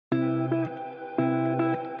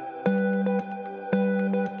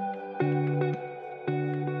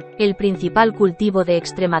El principal cultivo de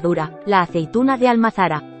Extremadura, la aceituna de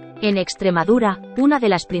almazara. En Extremadura, una de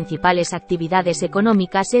las principales actividades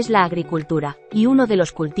económicas es la agricultura, y uno de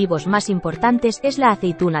los cultivos más importantes es la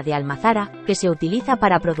aceituna de almazara, que se utiliza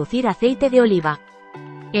para producir aceite de oliva.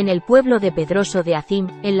 En el pueblo de Pedroso de Acim,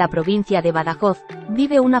 en la provincia de Badajoz,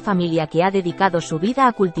 vive una familia que ha dedicado su vida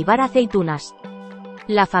a cultivar aceitunas.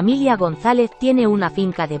 La familia González tiene una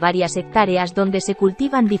finca de varias hectáreas donde se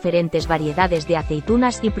cultivan diferentes variedades de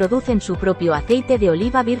aceitunas y producen su propio aceite de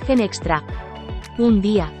oliva virgen extra. Un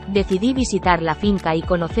día, decidí visitar la finca y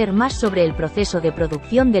conocer más sobre el proceso de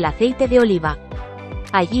producción del aceite de oliva.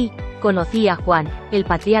 Allí, conocí a Juan, el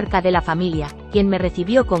patriarca de la familia, quien me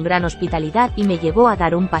recibió con gran hospitalidad y me llevó a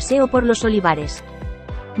dar un paseo por los olivares.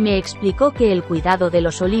 Me explicó que el cuidado de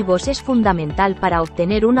los olivos es fundamental para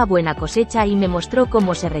obtener una buena cosecha y me mostró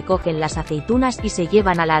cómo se recogen las aceitunas y se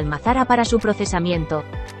llevan a la almazara para su procesamiento.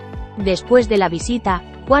 Después de la visita,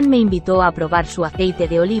 Juan me invitó a probar su aceite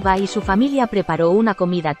de oliva y su familia preparó una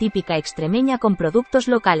comida típica extremeña con productos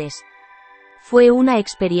locales. Fue una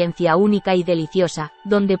experiencia única y deliciosa,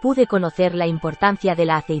 donde pude conocer la importancia de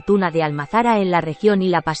la aceituna de almazara en la región y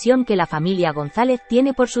la pasión que la familia González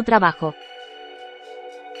tiene por su trabajo.